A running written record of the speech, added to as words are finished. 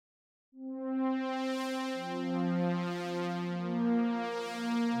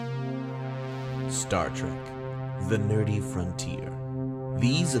Star Trek, The Nerdy Frontier.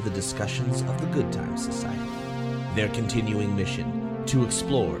 These are the discussions of the Good Times Society. Their continuing mission to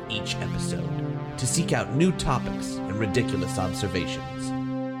explore each episode, to seek out new topics and ridiculous observations,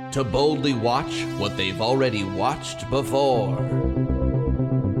 to boldly watch what they've already watched before.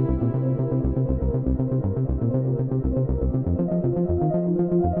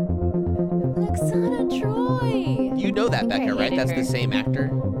 Lwaxana Troi. You know that, Becca, right? That's the same actor.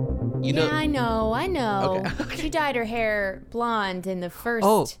 You know. Yeah, I know. Okay. She dyed her hair blonde in the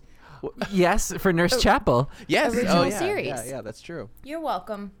first Yes, for Nurse Chapel. Yes. original yeah, series. Yeah, that's true. You're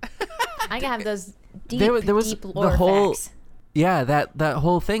welcome. I can have those deep, There was deep the lore whole- facts. Yeah, that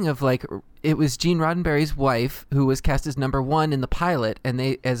whole thing of like, it was Gene Roddenberry's wife who was cast as number one in the pilot, and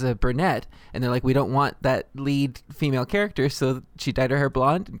they as a brunette, and they're like, we don't want that lead female character, so she dyed her hair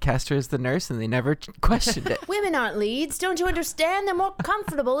blonde and cast her as the nurse, and they never questioned it. Women aren't leads, don't you understand? They're more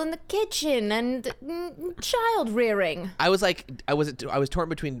comfortable in the kitchen and child rearing. I was torn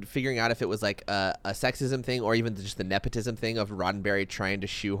between figuring out if it was like a sexism thing or even just the nepotism thing of Roddenberry trying to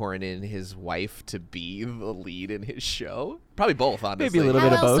shoehorn in his wife to be the lead in his show. Probably both, honestly. Maybe a little How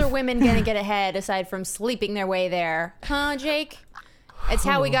bit of else both. are women gonna get ahead aside from sleeping their way there? Huh, Jake? It's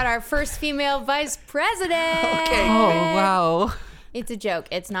how we got our first female vice president. Okay. Oh, wow. It's a joke.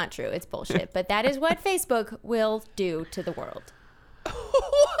 It's not true. It's bullshit. But that is what Facebook will do to the world.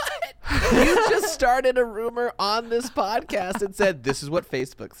 What? You just started a rumor on this podcast and said this is what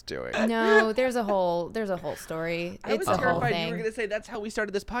Facebook's doing. No, there's a whole story. I was It's a whole terrified thing. you were going to say that's how we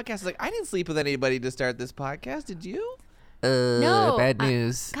started this podcast. I was like, I didn't sleep with anybody to start this podcast. Did you? No, Bad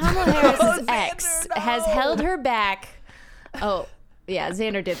news. Kamala Harris's Xander, ex no. has held her back. Oh, yeah,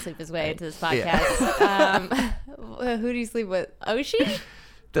 Xander did sleep his way into this podcast. Who do you sleep with? Oshi?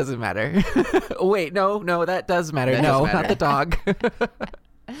 Doesn't matter. Wait, no, that does matter. That No, does not the dog.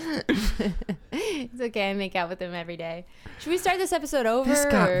 It's okay. I make out with him every day. Should we start this episode over? This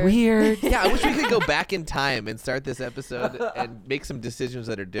got or- weird. Yeah, I wish we could go back in time and start this episode and make some decisions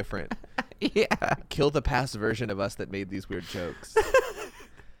that are different. Yeah. Kill the past version of us that made these weird jokes.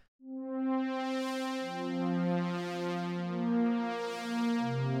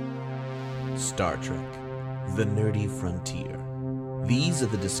 Star Trek, The Nerdy Frontier. These are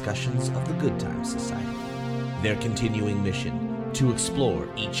the discussions of the Good Times Society. Their continuing mission to explore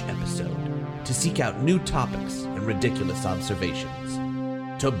each episode, to seek out new topics and ridiculous observations,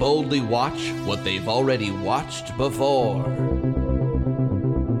 to boldly watch what they've already watched before.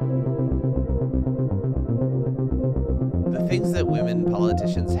 The things that women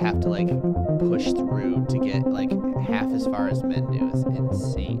politicians have to like push through to get like half as far as men do is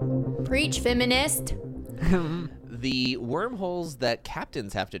insane. Preach, feminist. The wormholes that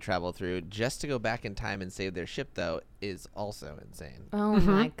captains have to travel through just to go back in time and save their ship, though, is also insane. Oh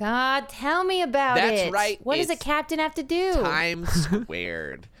my God! Tell me about it. That's right, What does a it's captain have to do? Time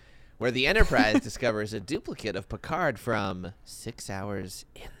squared, where the Enterprise discovers a duplicate of Picard from 6 hours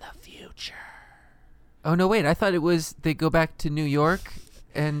in the future. Oh, no, wait. I thought it was they go back to New York.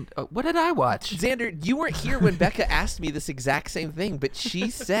 And what did I watch? Xander, you weren't here when Becca asked me this exact same thing, but she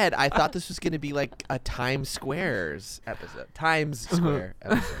said I thought this was going to be like a Times Squares episode. Times Square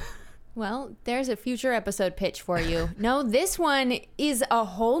episode. Well, there's a future episode pitch for you. No, this one is a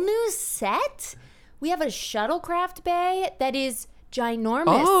whole new set. We have a shuttlecraft bay that is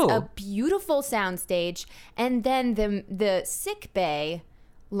ginormous, Oh. a beautiful soundstage, and then the sick bay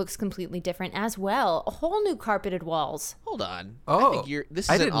looks completely different as well. A whole new carpeted walls. Hold on. Oh, I think this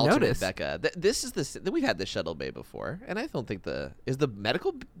I is an didn't alternate notice. Becca. This is we've had the shuttle bay before, and I don't think is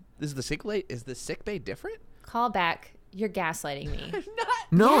the sick bay different? Call back. You're gaslighting me.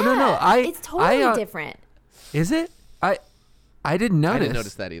 No. Yeah, it's totally different. Is it? I didn't notice. I didn't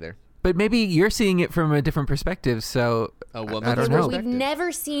notice that either. But maybe you're seeing it from a different perspective, so A I woman's don't Okay, know. well, we've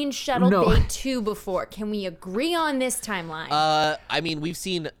never seen Shuttle No. Bay 2 before. Can we agree on this timeline? I mean, we've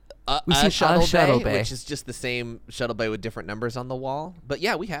seen We've seen a shuttle bay. which is just the same shuttle bay with different numbers on the wall. But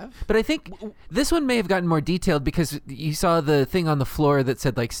yeah, we have. But I think this one may have gotten more detailed because you saw the thing on the floor that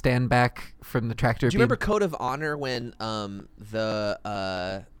said like stand back from the tractor Do you beam. remember Code of Honor when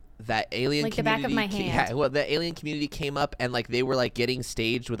that alien Like the back community of my hand. Yeah, well, the alien community came up and like they were like getting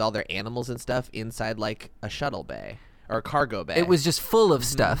staged with all their animals and stuff inside like a shuttle bay or a cargo bay. It was just full of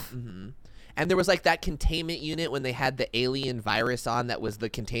stuff. And there was like that containment unit when they had the alien virus on that was the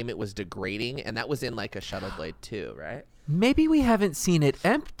containment was degrading, and that was in like a shuttle blade too, right? Maybe we haven't seen it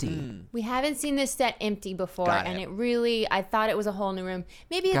empty. We haven't seen this set empty before, Got and it. it really, I thought it was a whole new room.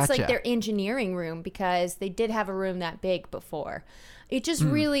 Maybe it's like Gotcha. their engineering room because they did have a room that big before. It just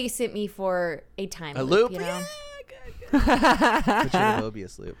really sent me for a time A loop, loop? you know? Yeah, Put you in a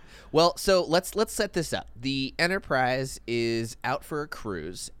Mobius loop. Well, so let's set this up. The Enterprise is out for a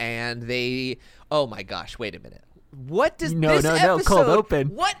cruise, and they. Oh my gosh! Wait a minute. What does this episode? Cold open.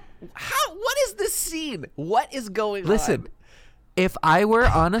 What? How? What is this scene? What is going on? Listen, if I were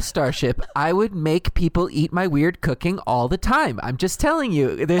on a starship, I would make people eat my weird cooking all the time. I'm just telling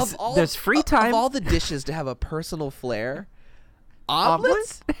you. There's free time. Of all the dishes to have a personal flair,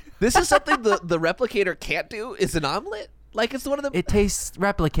 omelets. This is something the replicator can't do. Is an omelet? Like it's one of the. It tastes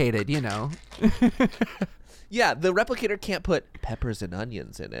replicated, you know. Yeah, the replicator can't put peppers and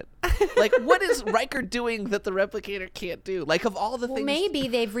onions in it. Like, what is Riker doing that the replicator can't do? Like, of all the things. Maybe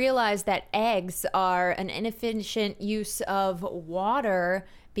they've realized that eggs are an inefficient use of water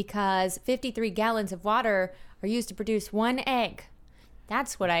because 53 gallons of water are used to produce one egg.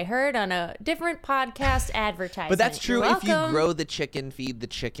 That's what I heard on a different podcast advertisement. But that's true You're if you welcome. grow the chicken, feed the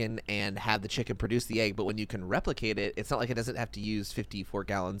chicken, and have the chicken produce the egg. But when you can replicate it, it's not like it doesn't have to use 54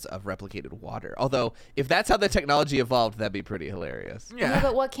 gallons of replicated water. Although, if that's how the technology evolved, that'd be pretty hilarious. Yeah,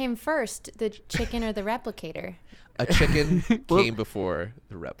 but what came first, the chicken or the replicator? A chicken came before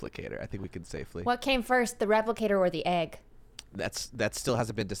the replicator. I think we can safely. What came first, the replicator or the egg? That still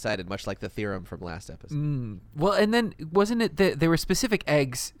hasn't been decided, much like the theorem from last episode. Well, and then wasn't it that there were specific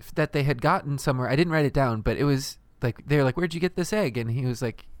eggs that they had gotten somewhere? I didn't write it down, but it was like they were like, "Where'd you get this egg?" And he was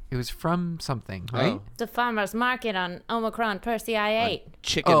like, "It was from something, right?" Oh. The farmer's market on Omicron Persei 8.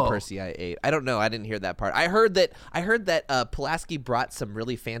 Chicken Oh. Persei 8. I don't know. I didn't hear that part. I heard that Pulaski brought some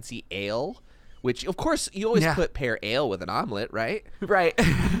really fancy ale, which of course you always pair ale with an omelet, right? Right.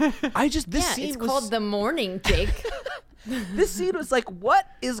 This Yeah, scene it's was called the morning, Jake. this scene was like, what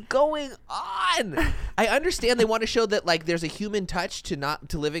is going on? I understand they want to show that like there's a human touch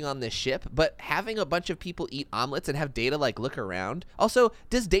to living on this ship, but having a bunch of people eat omelets and have Data like look around. Also,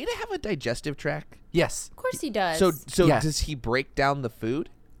 does Data have a digestive tract? Yes. Of course he does. So Yes. does he break down the food?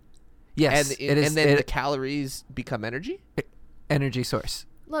 Yes. And then the calories become energy? Energy source.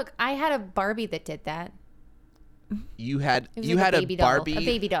 Look, I had a Barbie that did that. You had It was you like had a a baby doll. Barbie A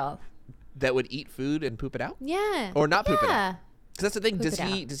baby doll. that would eat food and poop it out? Yeah. Or not poop it Yeah. out? Because that's the thing. Poop it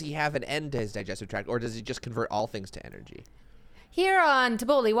out. Does he have an end to his digestive tract, or does he just convert all things to energy? Here on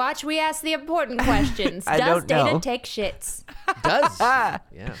Taboli Watch, we ask the important questions. I Does don't Data know. take shits? Does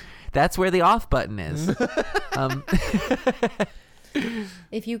yeah? That's where the off button is.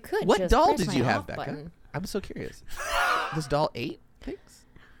 If you could, What just doll press did my you have, off Becca? button. I'm so curious. This doll ate things?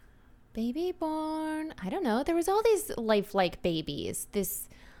 Baby born. I don't know. There was all these lifelike babies. This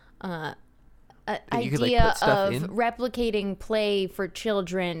you could, like, idea put stuff of in? replicating play for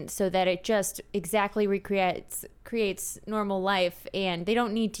children so that it just exactly creates normal life, and they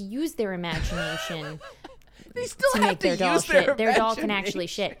don't need to use their imagination They still to have make to their doll use their shit. Their doll can actually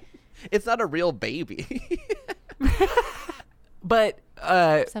imagination. shit. It's not a real baby. But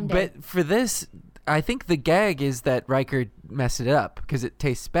Someday. but for this, I think the gag is that Riker messed it up because it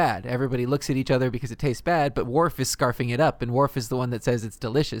tastes bad. Everybody looks at each other because it tastes bad, but Worf is scarfing it up, and Worf is the one that says it's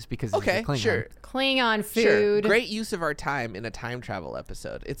delicious because he's a Okay, Klingon. sure. Klingon Sure. food. Great use of our time in a time travel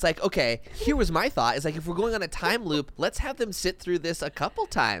episode. It's like, okay, here was my thought. Is like, if we're going on a time loop, let's have them sit through this a couple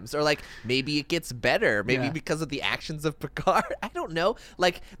times. Or like, maybe it gets better. Maybe Yeah. because of the actions of Picard. I don't know.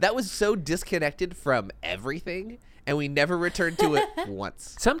 Like, that was so disconnected from everything, and we never returned to it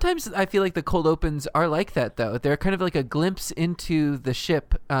once. Sometimes I feel like the cold opens are like that, though. They're kind of like a glimpse into the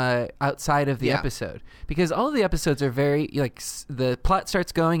ship outside of the Yeah. episode, because all of the episodes are very like the plot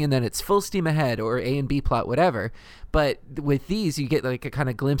starts going and then it's full steam ahead, or A and B plot, whatever. But with these, you get like a kind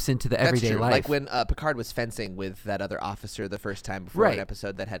of glimpse into the That's everyday true. life. Like when Picard was fencing with that other officer the first time before Right. an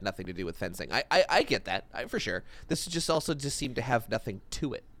episode that had nothing to do with fencing. I get that, for sure. This just seemed to have nothing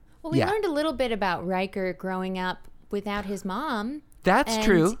to it. Well, we Yeah. learned a little bit about Riker growing up without his mom. That's and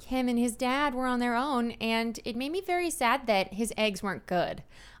true. Him and his dad were on their own, and it made me very sad that his eggs weren't good.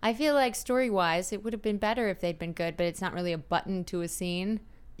 I feel like story-wise, it would have been better if they'd been good, but it's not really a button to a scene.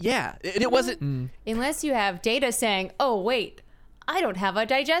 Yeah, it wasn't. Unless you have Data saying, oh, wait, I don't have a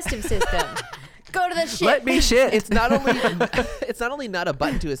digestive system. Go to the ship. Let me shit. It's not only not a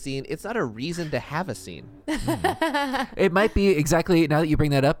button to a scene, it's not a reason to have a scene. It might be exactly, now that you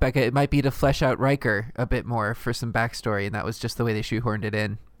bring that up, Becca, it might be to flesh out Riker a bit more for some backstory, and that was just the way they shoehorned it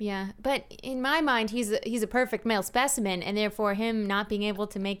in. Yeah, but in my mind, he's a perfect male specimen, and therefore him not being able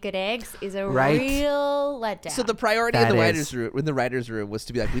to make good eggs is a Right. real letdown. So the priority That in the is. writers' room was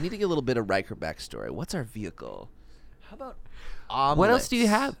to be like, we need to get a little bit of Riker backstory. What's our vehicle? How about omelets? What else do you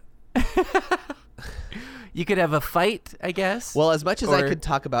have? You could have a fight, I guess. Well, as much as I Or- could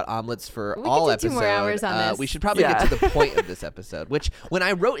talk about omelets for We all could do 2 more hours on this. we should probably Yeah. get to the point of this episode. Which, when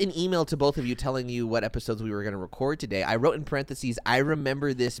I wrote an email to both of you telling you what episodes we were going to record today, I wrote in parentheses, "I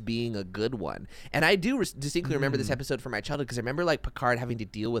remember this being a good one," and I do distinctly remember this episode from my childhood because I remember like Picard having to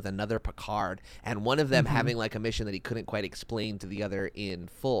deal with another Picard, and one of them having like a mission that he couldn't quite explain to the other in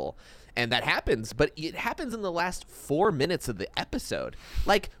full. And that happens, but it happens in the last 4 minutes of the episode.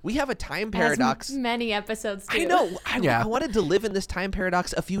 Like, we have a time paradox. As many episodes do. I know. Yeah. I wanted to live in this time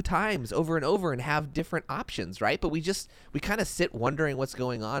paradox a few times over and over and have different options, right? But we kind of sit wondering what's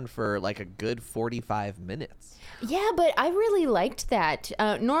going on for like a good 45 minutes. Yeah, but I really liked that.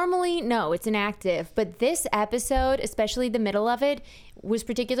 Normally, no, it's inactive. But this episode, especially the middle of it, was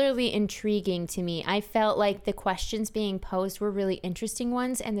particularly intriguing to me. I felt like the questions being posed were really interesting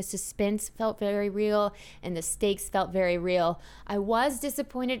ones, and the suspense felt very real, and the stakes felt very real. I was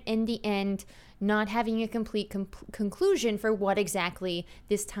disappointed in the end not having a complete conclusion for what exactly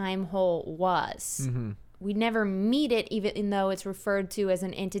this time hole was. We never meet it, even though it's referred to as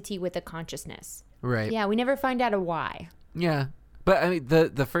an entity with a consciousness. Right. Yeah, we never find out a why. Yeah. But I mean,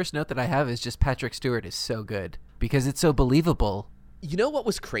 the first note that I have is just Patrick Stewart is so good because it's so believable. You know what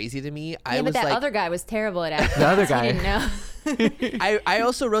was crazy to me? Yeah, but that other guy was terrible at acting. The other I guy. didn't know. I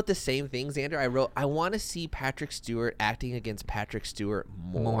also wrote the same thing, Xander. I wrote, I want to see Patrick Stewart acting against Patrick Stewart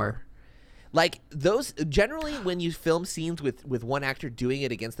more. Like, those, generally when you film scenes with one actor doing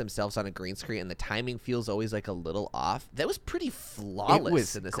it against themselves on a green screen and the timing feels always like a little off, that was pretty flawless It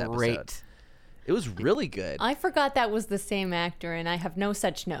was in this great. episode. It was really good. I forgot that was the same actor, and I have no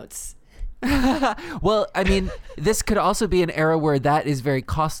such notes. Well, I mean, this could also be an era where that is very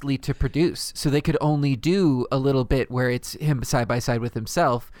costly to produce. So they could only do a little bit where it's him side by side with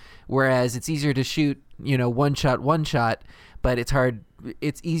himself, whereas it's easier to shoot, one shot, but it's hard.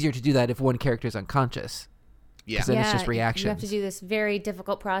 It's easier to do that if one character is unconscious. Yeah. Then it's just You have reactions. to do this very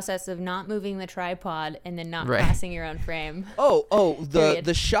difficult process of not moving the tripod and then not Right. passing your own frame. The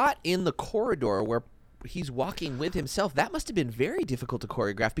Period. shot in the corridor where he's walking with himself, that must have been very difficult to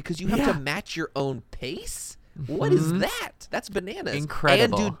choreograph because you have to match your own pace. What is that? That's bananas.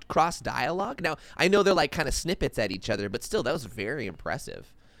 Incredible. And do cross dialogue. Now, I know they're like kind of snippets at each other, but still, that was very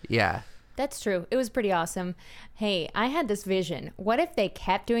impressive. Yeah. That's true. It was pretty awesome. Hey, I had this vision. What if they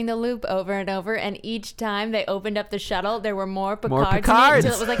kept doing the loop over and over, and each time they opened up the shuttle, there were more Picards, Picards.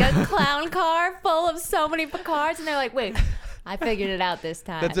 in it, until it was like a clown car full of so many Picards, and they're like, wait, I figured it out this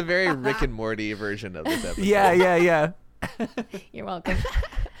time. That's a very Rick and Morty version of this episode. Yeah. You're welcome.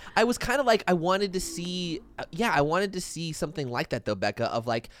 I was kind of like, I wanted to see something like that though, Becca, of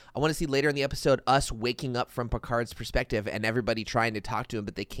like, I want to see later in the episode us waking up from Picard's perspective and everybody trying to talk to him,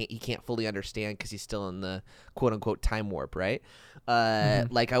 but he can't fully understand because he's still in the quote unquote time warp, right?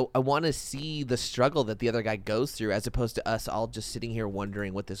 Like I want to see the struggle that the other guy goes through as opposed to us all just sitting here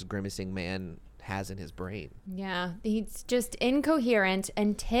wondering what this grimacing man has in his brain. Yeah, he's just incoherent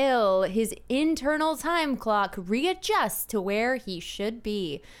until his internal time clock readjusts to where he should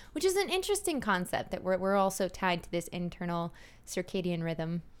be, which is an interesting concept that we're also tied to this internal circadian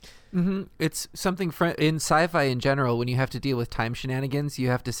rhythm. It's something in sci-fi in general. When you have to deal with time shenanigans, you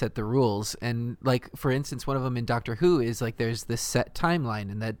have to set the rules. And like, for instance, one of them in Doctor Who is like there's this set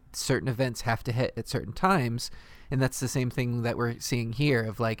timeline and that certain events have to hit at certain times. And that's the same thing that we're seeing here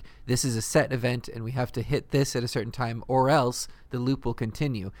of like, this is a set event and we have to hit this at a certain time or else the loop will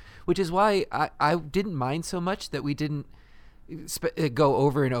continue, which is why I didn't mind so much that we didn't go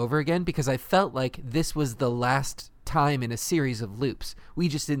over and over again, because I felt like this was the last time in a series of loops. We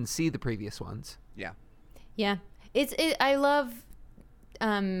just didn't see the previous ones. Yeah. Yeah, I love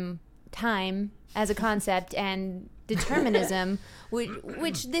time as a concept and determinism,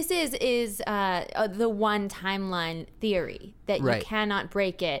 which this is the one timeline theory that Right. you cannot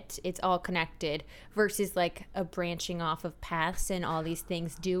break it. It's all connected versus like a branching off of paths, and all these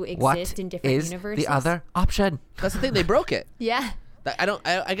things do exist What in different is universes. the other option? That's the thing. They broke it. Yeah.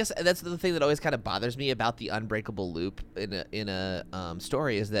 I guess that's the thing that always kind of bothers me about the unbreakable loop in a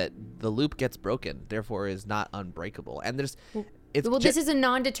story is that the loop gets broken, therefore is not unbreakable. And this is a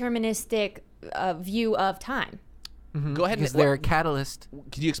non-deterministic view of time. Go ahead Because and they're a catalyst.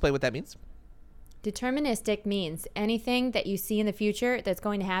 Could you explain what that means? Deterministic means anything that you see in the future that's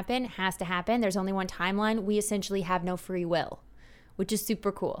going to happen has to happen. There's only one timeline. We essentially have no free will, which is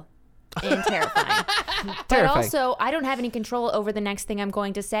super cool and terrifying. But Terrifying. also, I don't have any control over the next thing I'm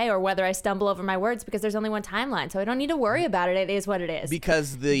going to say or whether I stumble over my words because there's only one timeline. So I don't need to worry about it. It is what it is.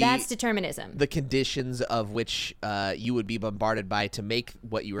 Because That's determinism. the conditions of which you would be bombarded by to make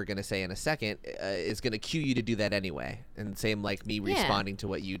what you were going to say in a second is going to cue you to do that anyway. And same like me responding to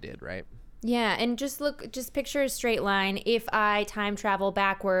what you did, right? Yeah, and just picture a straight line. If I time travel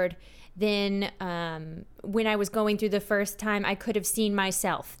backward, then when I was going through the first time, I could have seen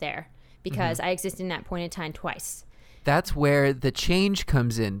myself there because I exist in that point in time twice. That's where the change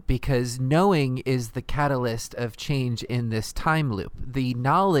comes in, because knowing is the catalyst of change in this time loop. The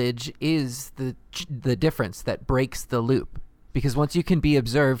knowledge is the difference that breaks the loop. Because once you can be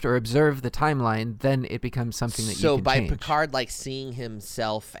observed or observe the timeline, then it becomes something that you can So by change. Picard like seeing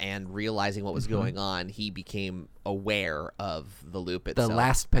himself and realizing what was going on, he became aware of the loop The itself.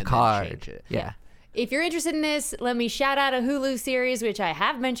 last and then Picard. changed it. Yeah. If you're interested in this, let me shout out a Hulu series, which I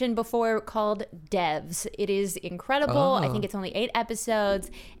have mentioned before, called Devs. It is incredible. I think it's only 8 episodes,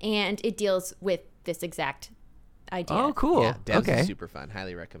 and it deals with this exact idea. Oh, cool. Yeah, Devs okay. is super fun.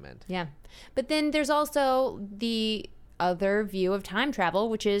 Highly recommend. Yeah. But then there's also the other view of time travel,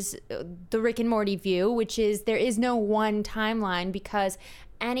 which is the Rick and Morty view, which is there is no one timeline because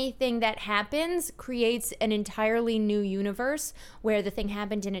anything that happens creates an entirely new universe where the thing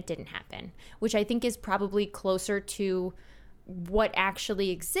happened and it didn't happen, which I think is probably closer to what actually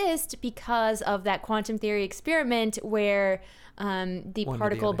exists because of that quantum theory experiment where the One or the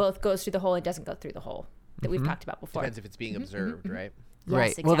particle other. both goes through the hole and doesn't go through the hole that we've talked about before. Depends if it's being observed, right? Yes,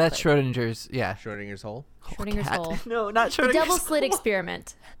 Right. Well, that's exactly. Schrodinger's. Yeah. Schrodinger's hole. Schrodinger's hole. No, not The Schrodinger's. double slit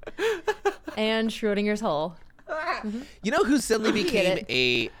experiment and Schrodinger's hole. You know who suddenly became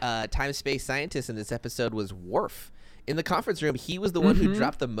it. a time-space scientist in this episode was Worf. In the conference room, he was the one who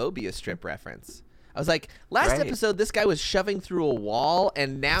dropped the Mobius strip reference. I was like, last Right. episode, this guy was shoving through a wall,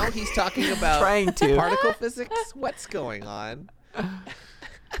 and now he's talking about Trying to. particle physics? What's going on?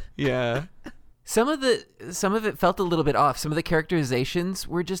 Yeah. Some of it felt a little bit off. Some of the characterizations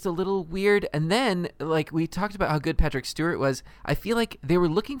were just a little weird. And then, like, we talked about how good Patrick Stewart was. I feel like they were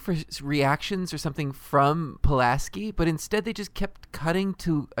looking for reactions or something from Pulaski, but instead they just kept cutting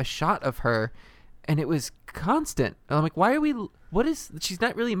to a shot of her, and it was constant. And I'm like, why are we? What is? She's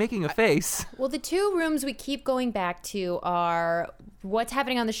not really making a face. Well, the two rooms we keep going back to are what's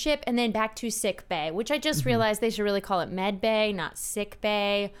happening on the ship and then back to sick bay, which I just realized they should really call it med bay, not sick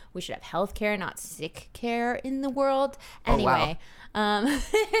bay. We should have health care, not sick care in the world. Oh, wow. Anyway.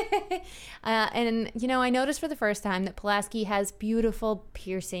 And, you know, I noticed for the first time that Pulaski has beautiful,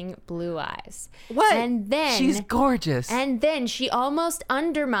 piercing blue eyes. What? And then She's gorgeous. And then she almost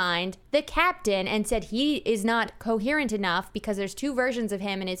undermined the captain and said he is not coherent enough because there's two versions of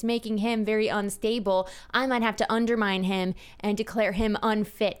him and it's making him very unstable. I might have to undermine him and declare him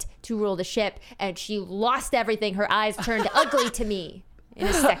unfit to rule the ship. And she lost everything. Her eyes turned ugly to me in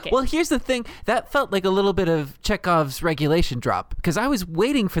a second. Well, here's the thing. That felt like a little bit of Chekhov's regulation drop, because I was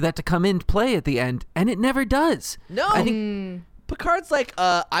waiting for that to come into play at the end, and it never does. No. I think Picard's like,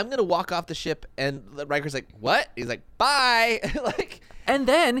 I'm going to walk off the ship, and Riker's like, what? He's like, bye. Like, and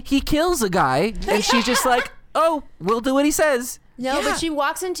then he kills a guy, and she's just like, oh, we'll do what he says. No, Yeah. but she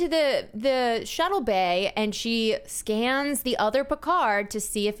walks into the shuttle bay and she scans the other Picard to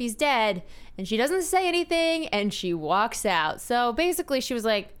see if he's dead. And she doesn't say anything and she walks out. So basically she was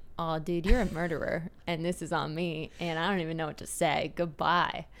like, oh, dude, you're a murderer and this is on me. And I don't even know what to say.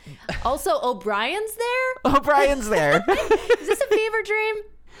 Goodbye. Also, O'Brien's there? O'Brien's there. Is this a fever dream?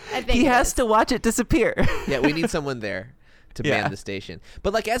 I think He it has is. to watch it disappear. yeah, we need someone there to Yeah. man the station.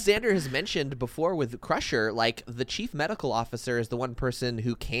 But like as Xander has mentioned before with Crusher, like the chief medical officer is the one person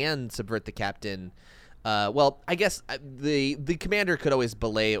who can subvert the captain. Well, I guess the commander could always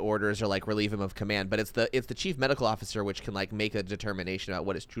belay orders or like relieve him of command, but it's the chief medical officer which can like make a determination about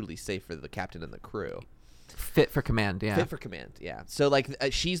what is truly safe for the captain and the crew. Fit for command, yeah. Fit for command, yeah. So like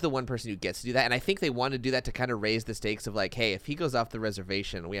she's the one person who gets to do that, and I think they want to do that to kind of raise the stakes of like, hey, if he goes off the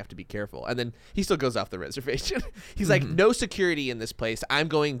reservation, we have to be careful. And then he still goes off the reservation. He's like, no security in this place. I'm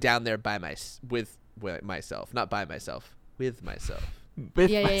going down there with myself, not by myself, with myself.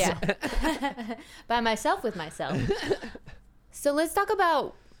 With Yeah. By myself with myself. So let's talk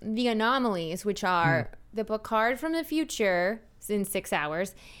about the anomalies, which are the Picard from the future in 6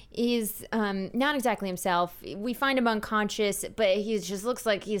 hours is not exactly himself. We find him unconscious, but he just looks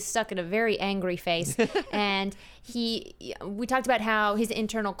like he's stuck in a very angry face. And we talked about how his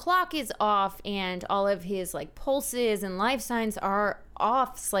internal clock is off and all of his like pulses and life signs are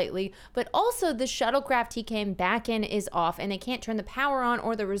off slightly, but also the shuttlecraft he came back in is off and they can't turn the power on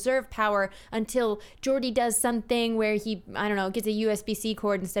or the reserve power until Geordi does something where he, I don't know, gets a USB-C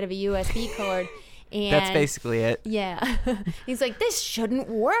cord instead of a USB cord. And That's basically it. yeah. He's like, this shouldn't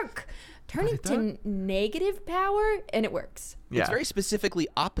work. Turn it to negative power and it works. Yeah. It's very specifically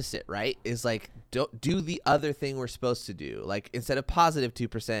opposite, right? Is like, don't do the other thing we're supposed to do. Like instead of positive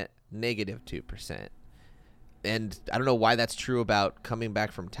 2%, negative 2%. And I don't know why that's true about coming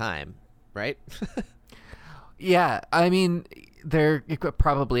back from time. right? Yeah, I mean, there are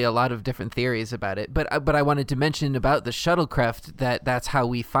probably a lot of different theories about it, but I wanted to mention about the shuttlecraft that's how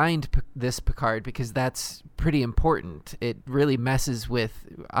we find this Picard, because that's pretty important. It really messes with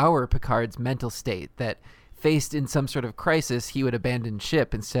our Picard's mental state that faced in some sort of crisis, he would abandon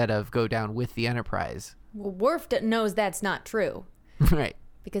ship instead of go down with the Enterprise. Well, Worf knows that's not true Right,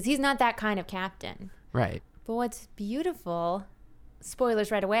 because he's not that kind of captain. right. But what's beautiful, spoilers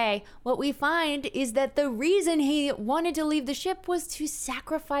right away, what we find is that the reason he wanted to leave the ship was to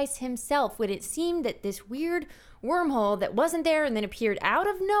sacrifice himself when it seemed that this weird wormhole that wasn't there and then appeared out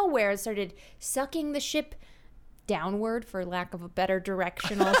of nowhere started sucking the ship downward, for lack of a better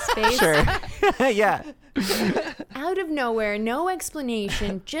directional space. Sure. Yeah. Out of nowhere, no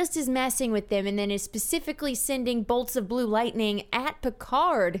explanation, just is messing with them and then is specifically sending bolts of blue lightning at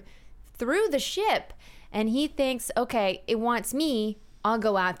Picard through the ship. And he thinks, okay, it wants me. I'll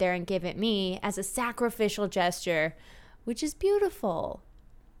go out there and give it me as a sacrificial gesture, which is beautiful.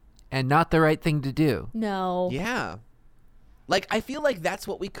 And not the right thing to do. No. Yeah. Like, I feel like that's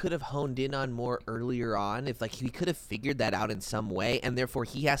what we could have honed in on more earlier on, if like he could have figured that out in some way, and therefore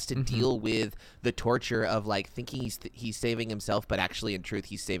he has to deal with the torture of like thinking he's saving himself, but actually in truth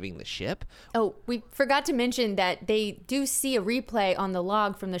he's saving the ship. Oh, we forgot to mention that they do see a replay on the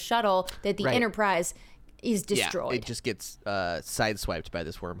log from the shuttle that the Right. Enterprise is destroyed. Yeah, it just gets sideswiped by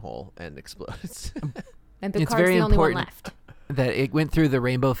this wormhole and explodes. And It's Picard's very the only one important. left. That it went through the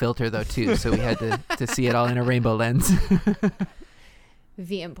rainbow filter though too, so we had to see it all in a rainbow lens.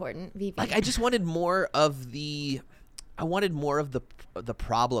 V important. VV. Like, I just wanted more of the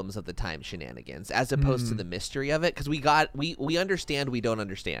problems of the time shenanigans as opposed to the mystery of it, because we understand we don't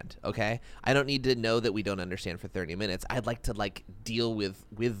understand. Okay, I don't need to know that we don't understand for 30 minutes. I'd like to like deal with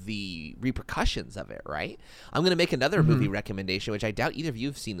the repercussions of it. Right. I'm gonna make another movie recommendation, which I doubt either of you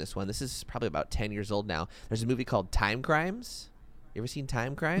have seen this one. This is probably about 10 years old now. There's a movie called Time Crimes. You ever seen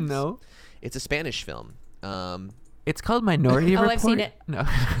Time Crimes? No. It's a Spanish film. It's called Minority Oh, Report. I've seen it. No.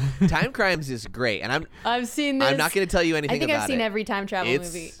 Time Crimes is great, and I've seen this. I'm not going to tell you anything I think about I've seen it. every time travel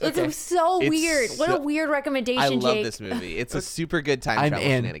It's- movie. okay. It's so It's weird. What a so- weird recommendation, I love Jake. this movie. It's a super good time I'm travel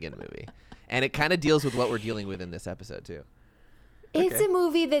in. shenanigan movie, and it kind of deals with what we're dealing with in this episode too. It's a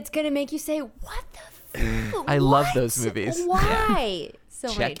movie that's going to make you say, what the f-? I love What? those movies. Why? So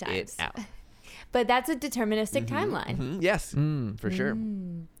many Check times. it out. But that's a deterministic timeline. Mhm, yes, for sure.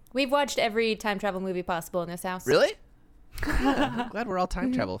 We've watched every time travel movie possible in this house. Really? I'm glad we're all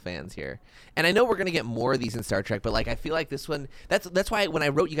time travel fans here. And I know we're gonna get more of these in Star Trek, but like I feel like this one, that's why when I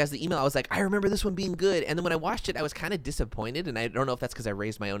wrote you guys the email, I was like, I remember this one being good. And then when I watched it, I was kind of disappointed, and I don't know if that's because I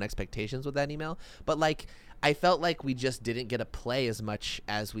raised my own expectations with that email, but like I felt like we just didn't get to play as much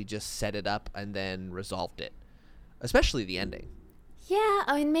as we just set it up and then resolved it, especially the ending. Yeah,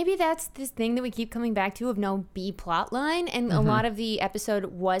 I mean, maybe that's this thing that we keep coming back to of no B plot line, and a lot of the episode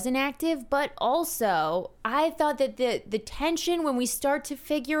was inactive, but also I thought that the tension when we start to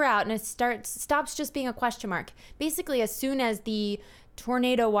figure out, and it stops just being a question mark, basically as soon as the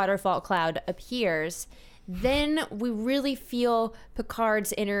tornado waterfall cloud appears, then we really feel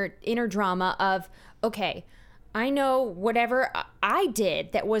Picard's inner drama of, okay, I know whatever I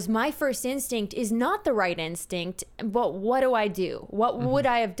did that was my first instinct is not the right instinct, but what do I do? What would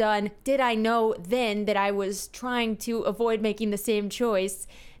I have done? Did I know then that I was trying to avoid making the same choice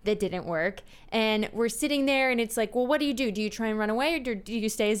that didn't work? And we're sitting there and it's like, well, what do? Do you try and run away, or do you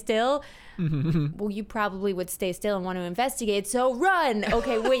stay still? Well, you probably would stay still and want to investigate, so run.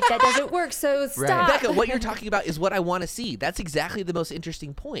 Okay, wait, that doesn't work, so stop. Becca, what you're talking about is what I want to see. That's exactly the most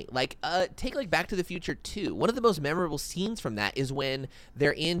interesting point. Like, take like Back to the Future 2. One of the most memorable scenes from that is when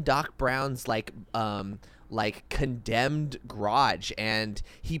they're in Doc Brown's like condemned garage, and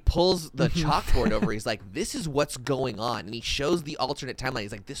he pulls the chalkboard over. He's like, this is what's going on, and he shows the alternate timeline.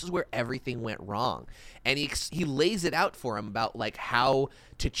 He's like, this is where everything went wrong, and he lays it out for him about like how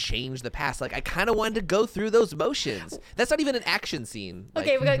to change the past. Like, I kind of wanted to go through those motions. That's not even an action scene. Like,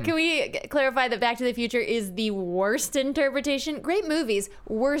 Okay, can we clarify that Back to the Future is the worst interpretation? Great movies,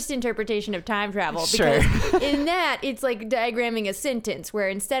 worst interpretation of time travel. Sure. Because in that, it's like diagramming a sentence where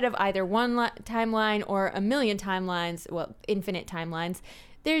instead of either one timeline or a million timelines, well, infinite timelines,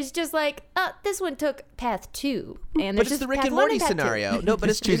 there's just like, this one took path 2. And But there's it's the just Rick path and 1 Morty path 2. scenario. No, but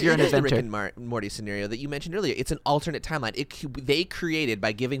it's choose your own it is the Rick adventure. and Morty scenario that you mentioned earlier. It's an alternate timeline. They created,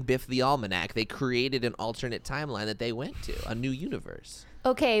 by giving Biff the almanac, they created an alternate timeline that they went to, a new universe.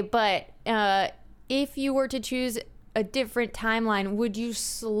 Okay, but if you were to choose a different timeline, would you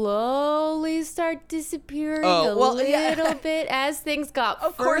slowly start disappearing a little bit as things got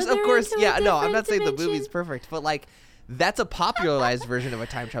Of course. further Yeah, into a no, I'm not different saying the dimension? movie's perfect, but like that's a popularized version of a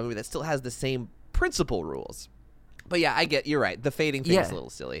time travel movie that still has the same principal rules. But yeah, you're right. The fading thing is a little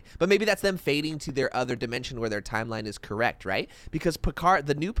silly. But maybe that's them fading to their other dimension where their timeline is correct, right? Because Picard,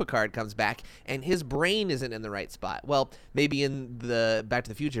 the new Picard, comes back and his brain isn't in the right spot. Well, maybe in the Back to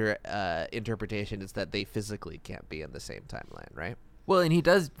the Future interpretation, it's that they physically can't be in the same timeline, right? Well, and he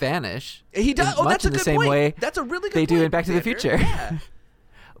does vanish. He does. Oh, that's a in the good same point. way That's a really good they point. do in Back to the Xander. Future. Yeah.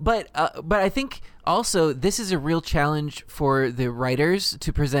 But I think also this is a real challenge for the writers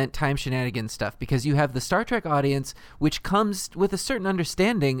to present time shenanigans stuff, because you have the Star Trek audience, which comes with a certain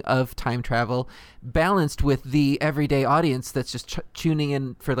understanding of time travel, balanced with the everyday audience that's just tuning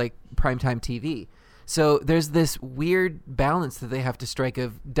in for like primetime TV. So there's this weird balance that they have to strike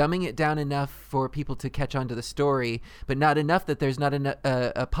of dumbing it down enough for people to catch on to the story, but not enough that there's not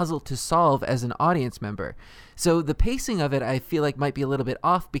a puzzle to solve as an audience member. So the pacing of it, I feel like, might be a little bit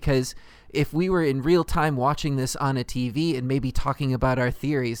off, because if we were in real time watching this on a TV and maybe talking about our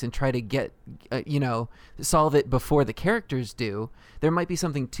theories and try to get, solve it before the characters do, there might be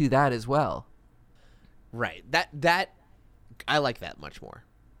something to that as well. Right. That I like that much more.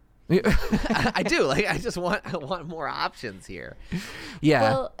 I do. Like, I want more options here. Yeah.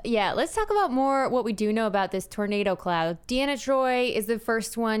 Well, yeah, let's talk about more what we do know about this tornado cloud. Deanna Troi is the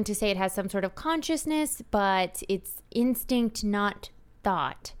first one to say it has some sort of consciousness, but it's instinct, not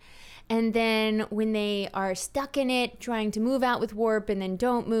thought. And then when they are stuck in it, trying to move out with warp and then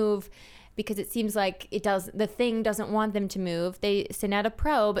don't move because it seems like the thing doesn't want them to move, they send out a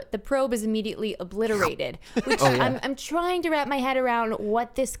probe. The probe is immediately obliterated, which I'm trying to wrap my head around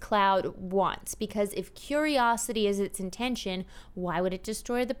what this cloud wants, because if curiosity is its intention, why would it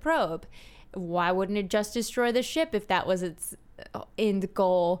destroy the probe? Why wouldn't it just destroy the ship if that was its end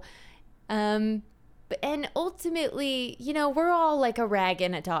goal? And ultimately, we're all like a rag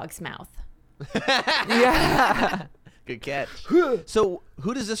in a dog's mouth. Yeah. Good catch. So,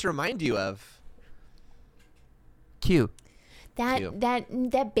 who does this remind you of? Q.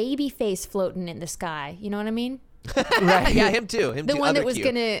 That baby face floating in the sky. You know what I mean? Right. Yeah, him too. The one that was Q.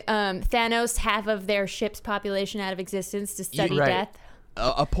 going to Thanos half of their ship's population out of existence to study Right. death.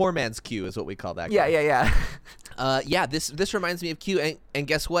 A poor man's Q is what we call that guy. Yeah. This reminds me of Q, and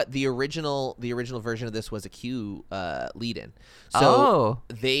guess what? The original version of this was a Q lead-in. So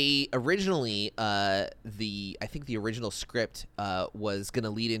they originally I think the original script was going to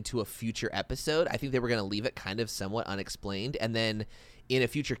lead into a future episode. I think they were going to leave it kind of somewhat unexplained, and then in a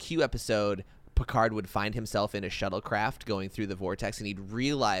future Q episode, Picard would find himself in a shuttlecraft going through the vortex, and he'd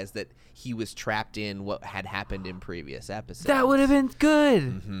realize that he was trapped in what had happened in previous episodes. That would have been good.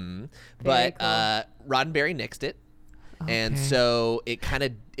 Mm-hmm. Very But cool. Roddenberry nixed it. And so it kind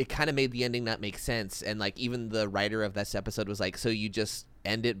of made the ending not make sense. And like even the writer of this episode was like, so you just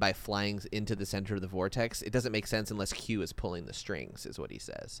end it by flying into the center of the vortex? It doesn't make sense unless Q is pulling the strings, is what he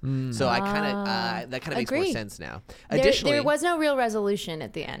says. So I that kind of makes more Agree. sense now. There was no real resolution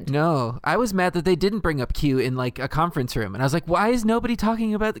at the end. No, I was mad that they didn't bring up Q in like a conference room, and I was like, why is nobody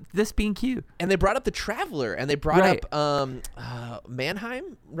talking about this being Q? And they brought up the Traveler, and they brought up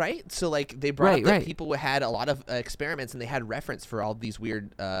Mannheim, right? So like they brought up that people had a lot of experiments, and they had reference for all these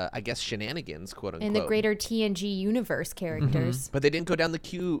weird, I guess, shenanigans, quote unquote. In the greater TNG universe characters. But they didn't go down the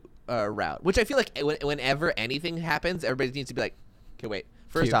Q route, which I feel like whenever anything happens, everybody needs to be like, okay, wait.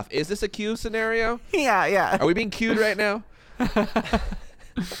 First Q. off, is this a Q scenario? Yeah. Are we being Q'd right now?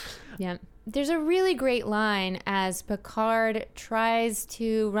 Yeah. There's a really great line as Picard tries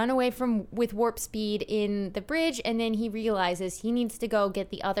to run away with warp speed in the bridge, and then he realizes he needs to go get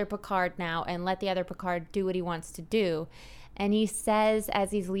the other Picard now and let the other Picard do what he wants to do. And he says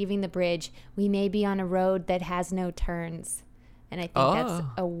as he's leaving the bridge, we may be on a road that has no turns. And I think that's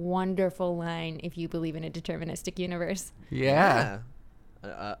a wonderful line if you believe in a deterministic universe. Yeah.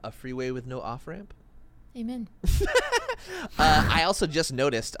 A freeway with no off-ramp? Amen. I also just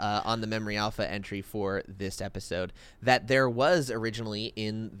noticed on the Memory Alpha entry for this episode that there was originally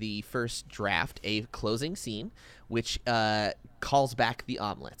in the first draft a closing scene which calls back the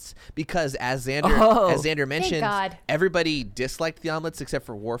omelets, because as Xander mentioned, God. everybody disliked the omelets except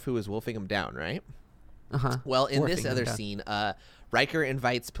for Worf, who was wolfing them down, right? Well, in this other scene, Riker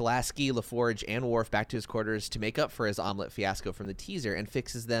invites Pulaski, LaForge, and Worf back to his quarters to make up for his omelet fiasco from the teaser and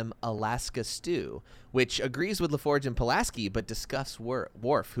fixes them Alaska stew, which agrees with LaForge and Pulaski but disgusts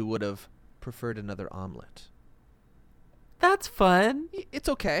Worf, who would have preferred another omelet. That's fun. It's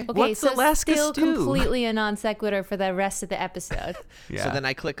okay. Okay, What's so Alaska still stew? completely a non sequitur for the rest of the episode. Yeah. So then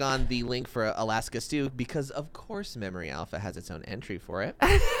I click on the link for Alaska Stew because, of course, Memory Alpha has its own entry for it.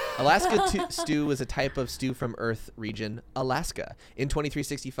 Alaska stew is a type of stew from Earth region, Alaska. In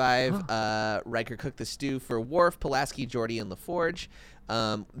 2365, Riker cooked the stew for Worf, Pulaski, Geordi, and LaForge.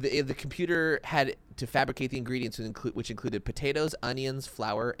 The computer had to fabricate the ingredients, which included potatoes, onions,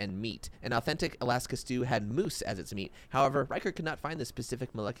 flour, and meat. An authentic Alaska stew had moose as its meat. However, Riker could not find the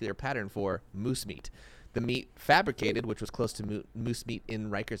specific molecular pattern for moose meat. The meat fabricated, which was close to moose meat in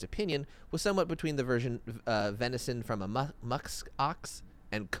Riker's opinion, was somewhat between the version venison from a musk ox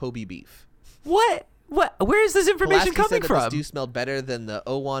and Kobe beef. What? Where is this information Pulaski coming said that from? the stew smelled better than the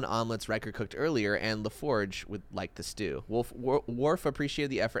O1 omelets Riker cooked earlier, and LaForge would like the stew. Worf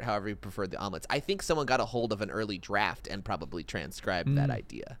appreciated the effort, however, he preferred the omelets. I think someone got a hold of an early draft and probably transcribed that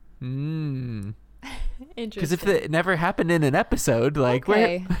idea. Because Interesting. if it never happened in an episode, like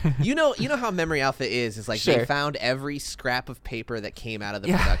Okay. You know how Memory Alpha is like Sure. they found every scrap of paper that came out of the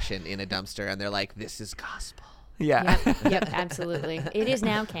Yeah. production in a dumpster, and they're like, this is gospel. yeah. Yep, absolutely. It is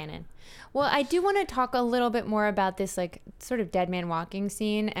now canon. Well, I do want to talk a little bit more about this, like, sort of dead man walking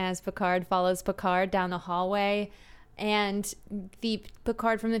scene as Picard follows Picard down the hallway. And the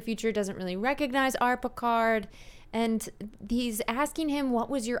Picard from the future doesn't really recognize our Picard. And he's asking him, what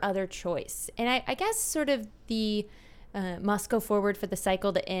was your other choice? And I guess sort of the must go forward for the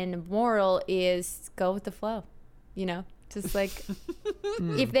cycle to end moral is go with the flow, you know? Just like,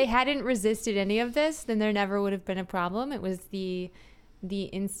 if they hadn't resisted any of this, then there never would have been a problem. It was the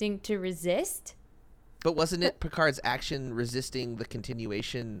instinct to resist. But wasn't it Picard's action resisting the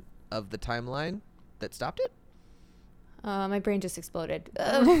continuation of the timeline that stopped it? My brain just exploded.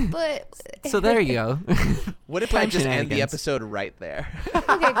 But So there you go. What if I Time just end the shenanigans. episode right there?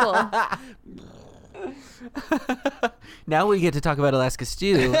 okay, cool. Now we get to talk about Alaska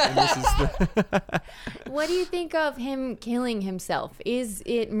Stew. And this is the What do you think of him killing himself? Is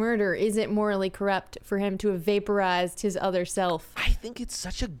it murder? Is it morally corrupt for him to have vaporized his other self? I think it's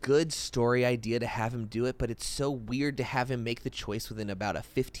such a good story idea to have him do it, but it's so weird to have him make the choice within about a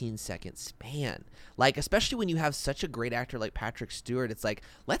 15-second span. Like, especially when you have such a great actor like Patrick Stewart, it's like,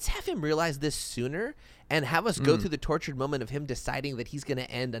 let's have him realize this sooner and have us go through the tortured moment of him deciding that he's going to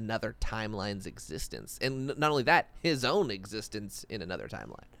end another timeline's existence. And not only that, his own existence in another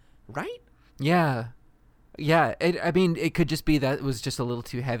timeline. Right? Yeah. Yeah. I mean, it could just be that it was just a little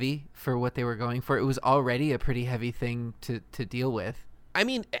too heavy for what they were going for. It was already a pretty heavy thing to deal with. I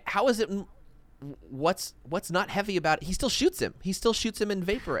mean, how is it... What's not heavy about it? He still shoots him. He still shoots him in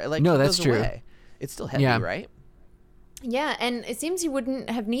vapor. Like, No, he that's goes true. away. It's still heavy, Yeah. right? Yeah, and it seems he wouldn't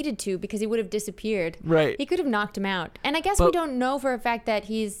have needed to because he would have disappeared. Right. He could have knocked him out. And I guess we But- don't know for a fact that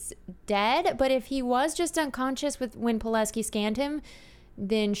he's dead, but if he was just unconscious when Pulaski scanned him,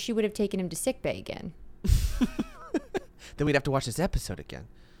 then she would have taken him to sickbay again. Then we'd have to watch this episode again.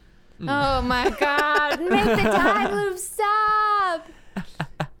 Oh my God. Make the time loop stop.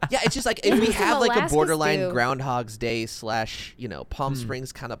 Yeah, it's just like if we Some have like a Alaska borderline stew. Groundhog's Day / Palm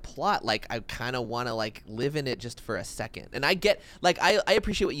Springs kind of plot, like I kind of want to like live in it just for a second. And I get like I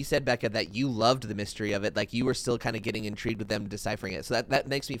appreciate what you said, Becca, that you loved the mystery of it. Like you were still kind of getting intrigued with them deciphering it. So that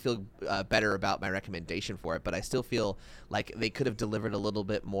makes me feel better about my recommendation for it. But I still feel like they could have delivered a little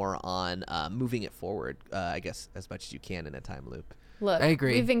bit more on moving it forward. I guess as much as you can in a time loop. Look, I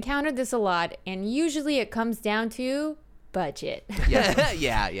agree. we've encountered this a lot, and usually it comes down to budget.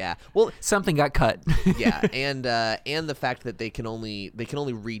 Yeah, yeah. Well, Something got cut. yeah, and the fact that they can only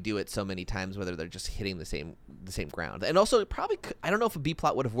redo it so many times, whether they're just hitting the same ground. And also, it probably I don't know if a B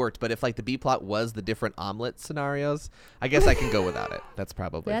plot would have worked, but if like the B plot was the different omelet scenarios, I guess I can go without it. That's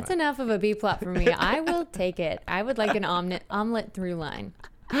probably That's fine. enough of a B plot for me. I will take it. I would like an omelet through line.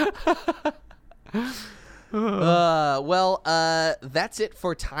 That's it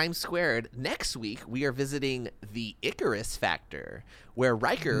for Time Squared. Next week, we are visiting the Icarus Factor, where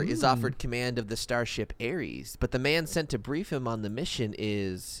Riker is offered command of the starship Ares, but the man sent to brief him on the mission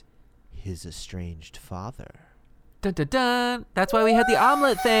is his estranged father. Dun, dun, dun. That's why we had the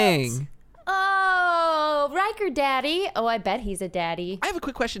omelet thing. Oh, Riker daddy. Oh, I bet he's a daddy. I have a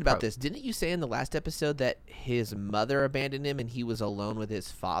quick question about this. Didn't you say in the last episode that his mother abandoned him and he was alone with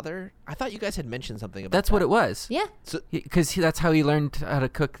his father? I thought you guys had mentioned something about That's that. what it was. Yeah. Because that's how he learned how to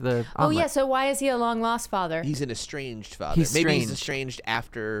cook the omelet. Oh, yeah. So why is he a long lost father? He's an estranged father. He's Maybe he's estranged. estranged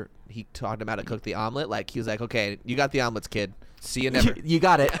after he taught him how to cook the omelet. Like, he was like, okay, you got the omelets, kid. See you never. You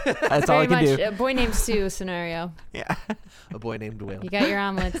got it. That's all I Very can much do. a boy named Sue scenario. Yeah. A boy named Will. You got your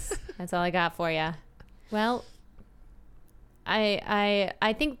omelets. That's all I got for you. Well,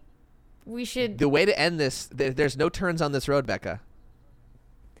 I think we should The way to end this, there's no turns on this road, Becca.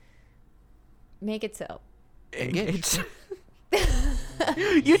 make it so. Engaged.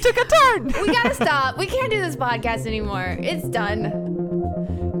 You took a turn. We gotta stop. We can't do this podcast anymore. It's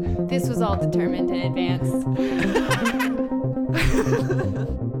done. This was all determined in advance.